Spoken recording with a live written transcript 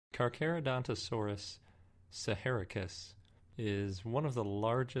Carcharodontosaurus saharicus is one of the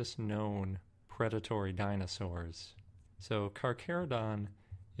largest known predatory dinosaurs. So Carcharodon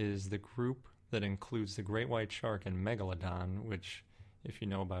is the group that includes the great white shark and megalodon, which, if you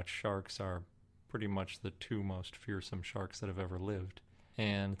know about sharks, are pretty much the two most fearsome sharks that have ever lived.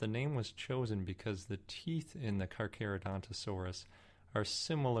 And the name was chosen because the teeth in the Carcharodontosaurus are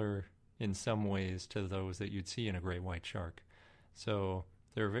similar in some ways to those that you'd see in a great white shark. So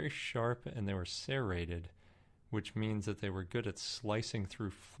they were very sharp and they were serrated, which means that they were good at slicing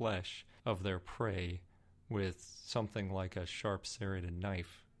through flesh of their prey with something like a sharp serrated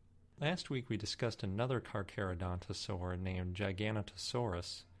knife. Last week we discussed another Carcharodontosaur named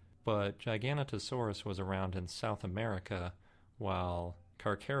Giganotosaurus, but Giganotosaurus was around in South America while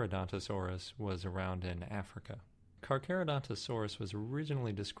Carcharodontosaurus was around in Africa. Carcharodontosaurus was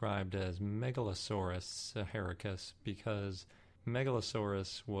originally described as Megalosaurus saharicus because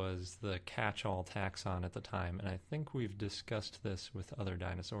Megalosaurus was the catch-all taxon at the time, and I think we've discussed this with other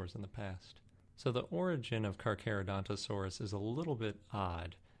dinosaurs in the past. So the origin of Carcharodontosaurus is a little bit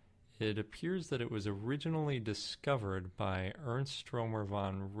odd. It appears that it was originally discovered by Ernst Stromer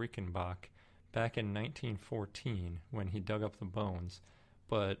von Reichenbach back in 1914 when he dug up the bones,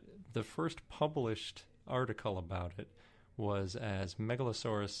 but the first published article about it was as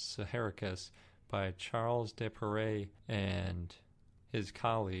Megalosaurus saharicus by Charles Depéret and his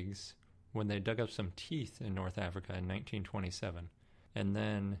colleagues when they dug up some teeth in North Africa in 1927. And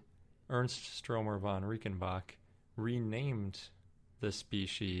then Ernst Stromer von Reichenbach renamed the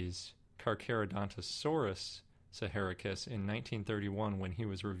species Carcharodontosaurus saharicus in 1931 when he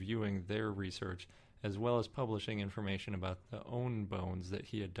was reviewing their research as well as publishing information about the own bones that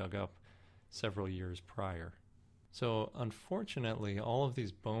he had dug up several years prior. So unfortunately, all of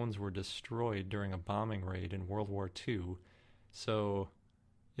these bones were destroyed during a bombing raid in World War II, so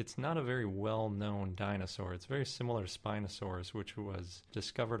it's not a very well-known dinosaur. It's very similar to Spinosaurus, which was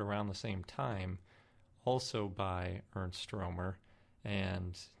discovered around the same time, also by Ernst Stromer,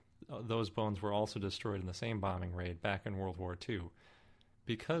 and those bones were also destroyed in the same bombing raid back in World War II.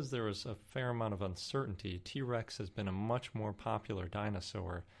 Because there was a fair amount of uncertainty, T-Rex has been a much more popular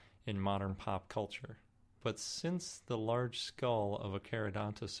dinosaur in modern pop culture. But since the large skull of a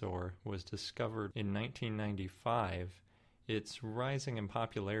Carcharodontosaur was discovered in 1995, it's rising in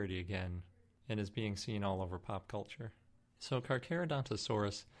popularity again and is being seen all over pop culture. So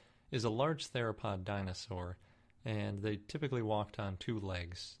Carcharodontosaurus is a large theropod dinosaur, and they typically walked on two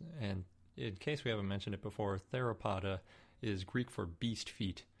legs. And in case we haven't mentioned it before, theropoda is Greek for beast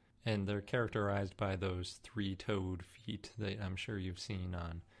feet, and they're characterized by those three-toed feet that I'm sure you've seen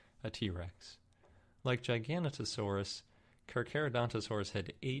on a T-Rex. Like Giganotosaurus, Carcharodontosaurus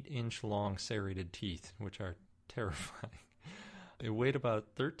had 8-inch long serrated teeth, which are terrifying. It weighed about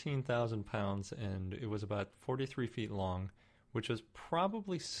 13,000 pounds, and it was about 43 feet long, which was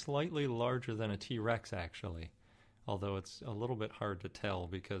probably slightly larger than a T-Rex, actually, although it's a little bit hard to tell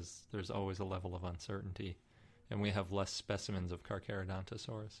because there's always a level of uncertainty, and we have less specimens of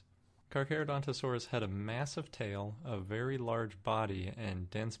Carcharodontosaurus. Carcharodontosaurus had a massive tail, a very large body, and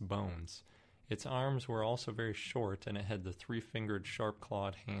dense bones. Its arms were also very short, and it had the three-fingered,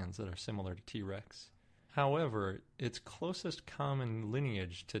 sharp-clawed hands that are similar to T-Rex. However, its closest common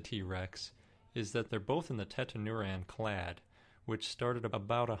lineage to T-Rex is that they're both in the Tetaneuron clade, which started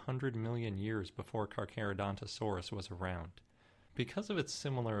about 100 million years before Carcharodontosaurus was around. Because of its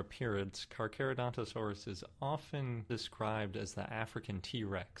similar appearance, Carcharodontosaurus is often described as the African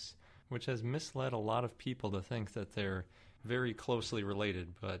T-Rex, which has misled a lot of people to think that they're very closely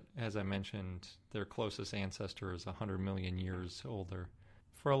related, but as I mentioned, their closest ancestor is 100 million years older.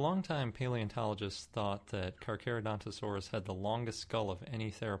 For a long time, paleontologists thought that Carcharodontosaurus had the longest skull of any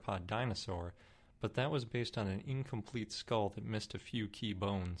theropod dinosaur, but that was based on an incomplete skull that missed a few key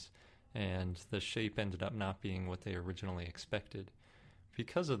bones, and the shape ended up not being what they originally expected.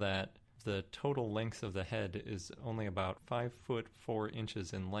 Because of that, the total length of the head is only about 5 foot 4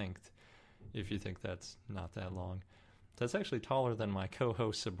 inches in length, if you think that's not that long. That's actually taller than my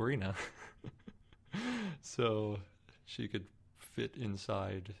co-host Sabrina, so she could fit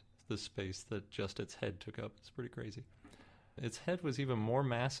inside the space that just its head took up. It's pretty crazy. Its head was even more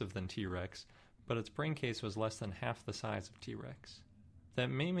massive than T-Rex, but its brain case was less than half the size of T-Rex. That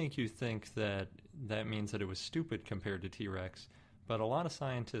may make you think that that means that it was stupid compared to T-Rex, but a lot of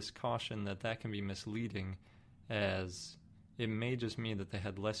scientists caution that that can be misleading, as it may just mean that they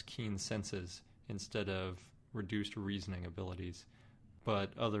had less keen senses instead of reduced reasoning abilities.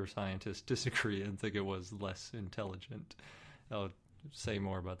 But other scientists disagree and think it was less intelligent. I'll say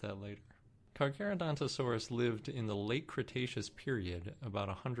more about that later. Carcharodontosaurus lived in the late Cretaceous period, about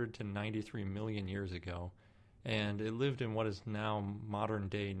 100 to 93 million years ago, and it lived in what is now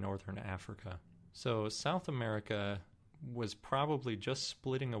modern-day northern Africa. So South America was probably just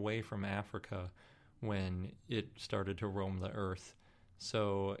splitting away from Africa when it started to roam the earth.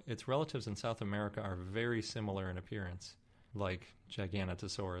 So its relatives in South America are very similar in appearance, like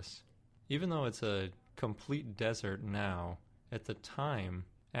Giganotosaurus. Even though it's a complete desert now, at the time,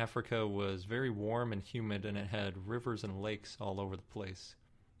 Africa was very warm and humid, and it had rivers and lakes all over the place.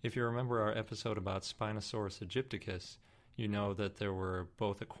 If you remember our episode about Spinosaurus aegypticus, you know that there were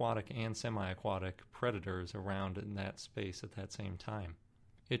both aquatic and semi-aquatic predators around in that space at that same time.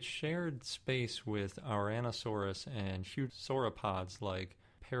 It shared space with Ouranosaurus and huge sauropods like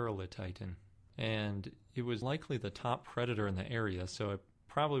Paralititan, and it was likely the top predator in the area, so it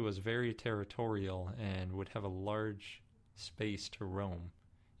probably was very territorial and would have a large space to roam,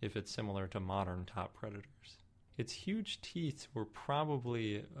 if it's similar to modern top predators. Its huge teeth were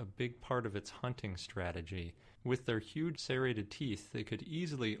probably a big part of its hunting strategy. With their huge serrated teeth, they could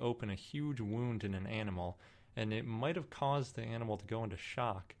easily open a huge wound in an animal, and it might have caused the animal to go into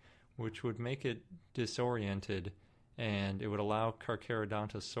shock, which would make it disoriented, and it would allow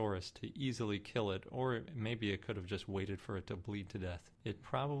Carcharodontosaurus to easily kill it, or maybe it could have just waited for it to bleed to death. It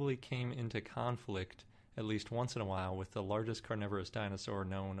probably came into conflict at least once in a while with the largest carnivorous dinosaur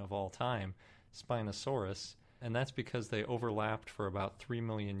known of all time, Spinosaurus, and that's because they overlapped for about 3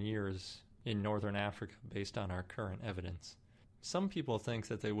 million years in northern Africa based on our current evidence. Some people think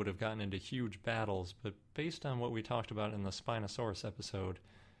that they would have gotten into huge battles, but based on what we talked about in the Spinosaurus episode,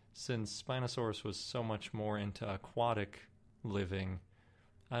 since Spinosaurus was so much more into aquatic living,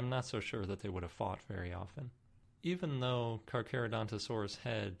 I'm not so sure that they would have fought very often. Even though Carcharodontosaurus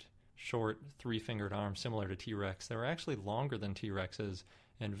had short, three-fingered arms similar to T-Rex, they were actually longer than T-Rex's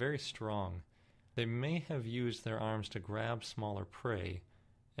and very strong. They may have used their arms to grab smaller prey,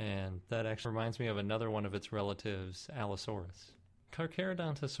 and that actually reminds me of another one of its relatives, Allosaurus.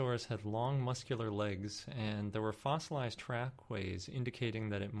 Carcharodontosaurus had long muscular legs, and there were fossilized trackways indicating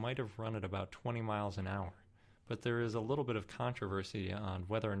that it might have run at about 20 miles an hour, but there is a little bit of controversy on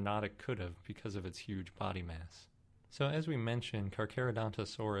whether or not it could have because of its huge body mass. So as we mentioned,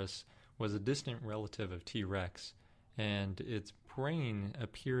 Carcharodontosaurus was a distant relative of T-Rex, and its brain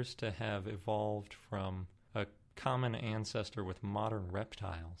appears to have evolved from a common ancestor with modern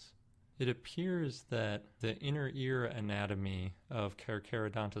reptiles. It appears that the inner ear anatomy of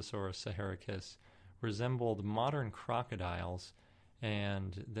Carcharodontosaurus saharicus resembled modern crocodiles,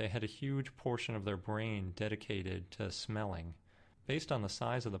 and they had a huge portion of their brain dedicated to smelling. Based on the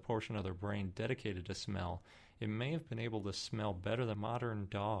size of the portion of their brain dedicated to smell, it may have been able to smell better than modern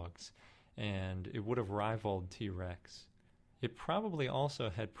dogs, and it would have rivaled T-Rex. It probably also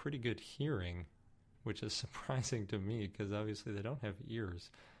had pretty good hearing, which is surprising to me because obviously they don't have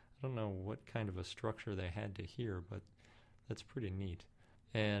ears. I don't know what kind of a structure they had to hear, but that's pretty neat.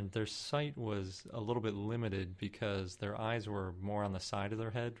 And their sight was a little bit limited because their eyes were more on the side of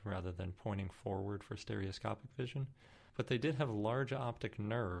their head rather than pointing forward for stereoscopic vision. But they did have large optic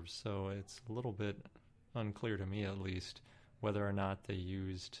nerves, so it's a little bit unclear to me at least whether or not they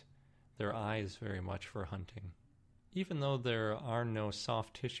used their eyes very much for hunting. Even though there are no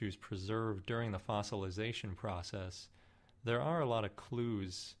soft tissues preserved during the fossilization process, there are a lot of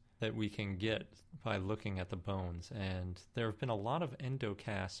clues that we can get by looking at the bones, and there have been a lot of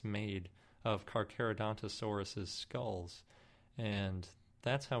endocasts made of Carcharodontosaurus's skulls, and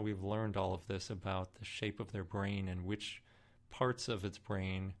that's how we've learned all of this about the shape of their brain and which parts of its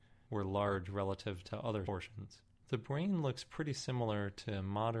brain were large relative to other portions. The brain looks pretty similar to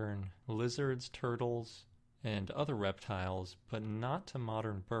modern lizards, turtles, and other reptiles, but not to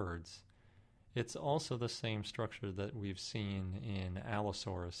modern birds. It's also the same structure that we've seen in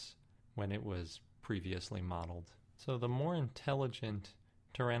Allosaurus when it was previously modeled. So the more intelligent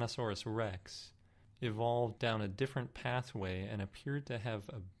Tyrannosaurus rex evolved down a different pathway and appeared to have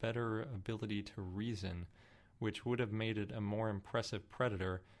a better ability to reason, which would have made it a more impressive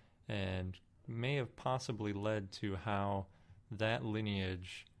predator and may have possibly led to how that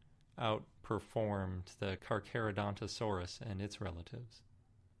lineage outperformed the Carcharodontosaurus and its relatives.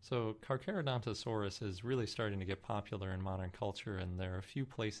 So Carcharodontosaurus is really starting to get popular in modern culture, and there are a few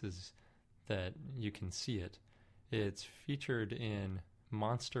places that you can see it. It's featured in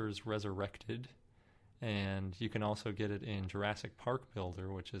Monsters Resurrected, and you can also get it in Jurassic Park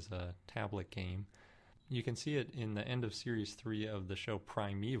Builder, which is a tablet game. You can see it in the end of Series 3 of the show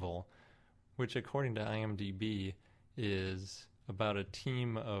Primeval, which according to IMDb is about a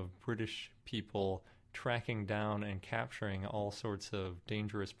team of British people tracking down and capturing all sorts of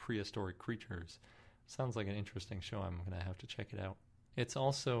dangerous prehistoric creatures. Sounds like an interesting show. I'm going to have to check it out. It's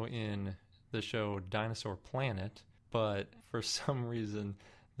also in the show Dinosaur Planet, but for some reason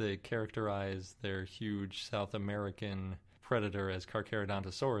they characterize their huge South American predator as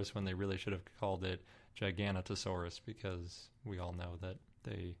Carcharodontosaurus when they really should have called it Giganotosaurus, because we all know that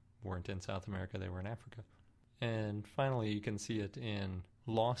they weren't in South America, they were in Africa. And finally, you can see it in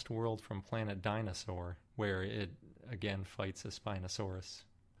Lost World from Planet Dinosaur, where it again fights a Spinosaurus.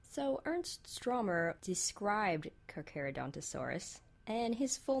 So Ernst Stromer described Carcharodontosaurus, and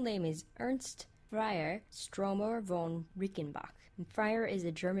his full name is Ernst Stromer von Reichenbach. And Freyer is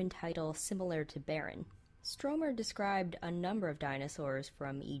a German title similar to Baron. Stromer described a number of dinosaurs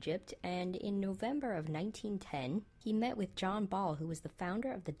from Egypt, and in November of 1910, he met with John Ball, who was the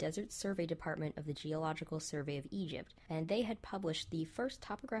founder of the Desert Survey Department of the Geological Survey of Egypt, and they had published the first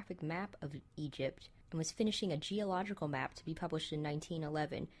topographic map of Egypt and was finishing a geological map to be published in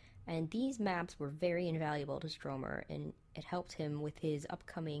 1911, and these maps were very invaluable to Stromer, and it helped him with his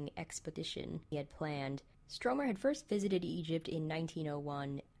upcoming expedition he had planned. Stromer had first visited Egypt in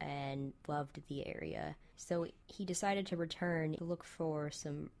 1901 and loved the area, so he decided to return to look for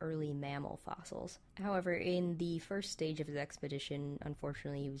some early mammal fossils. However, in the first stage of his expedition,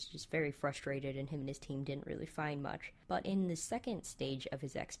 unfortunately, he was just very frustrated and him and his team didn't really find much. But in the second stage of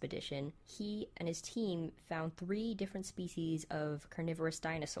his expedition, he and his team found 3 different species of carnivorous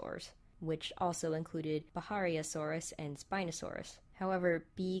dinosaurs, which also included Bahariosaurus and Spinosaurus. However,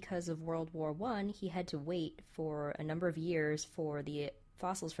 because of World War I, he had to wait for a number of years for the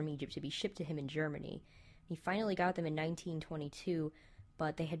fossils from Egypt to be shipped to him in Germany. He finally got them in 1922,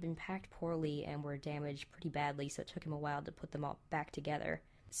 but they had been packed poorly and were damaged pretty badly, so it took him a while to put them all back together.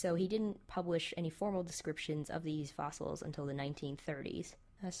 So he didn't publish any formal descriptions of these fossils until the 1930s.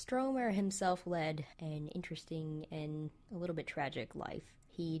 Stromer himself led an interesting and a little bit tragic life.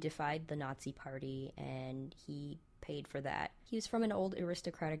 He defied the Nazi Party, and he paid for that. He was from an old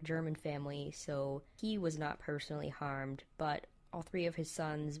aristocratic German family, so he was not personally harmed, but all 3 of his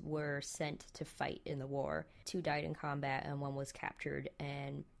sons were sent to fight in the war. 2 died in combat, and 1 was captured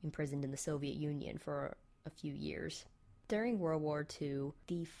and imprisoned in the Soviet Union for a few years. During World War II,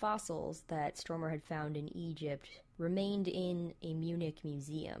 the fossils that Stromer had found in Egypt remained in a Munich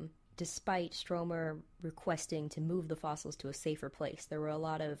museum, despite Stromer requesting to move the fossils to a safer place. There were a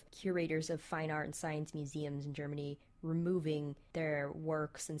lot of curators of fine art and science museums in Germany removing their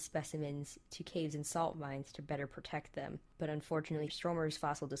works and specimens to caves and salt mines to better protect them. But unfortunately, Stromer's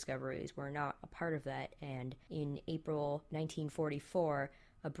fossil discoveries were not a part of that, and in April 1944,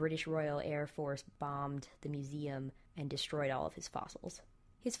 a British Royal Air Force bombed the museum and destroyed all of his fossils.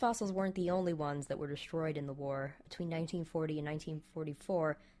 His fossils weren't the only ones that were destroyed in the war. Between 1940 and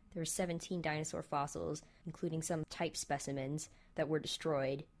 1944, there were 17 dinosaur fossils, including some type specimens, that were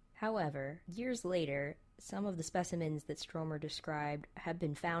destroyed. However, years later, some of the specimens that Stromer described have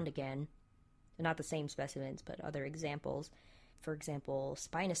been found again. Not the same specimens, but other examples. For example,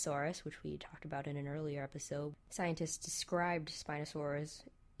 Spinosaurus, which we talked about in an earlier episode. Scientists described Spinosaurus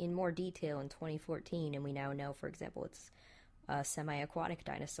in more detail in 2014, and we now know, for example, it's a semi-aquatic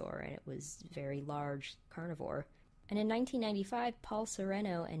dinosaur, and it was very large carnivore. And in 1995, Paul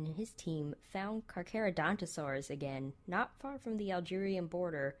Sereno and his team found Carcharodontosaurus again, not far from the Algerian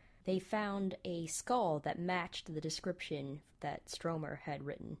border. They found a skull that matched the description that Stromer had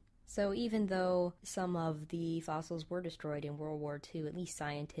written. So even though some of the fossils were destroyed in World War II, at least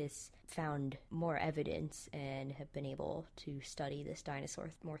scientists found more evidence and have been able to study this dinosaur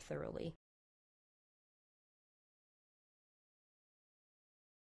more thoroughly.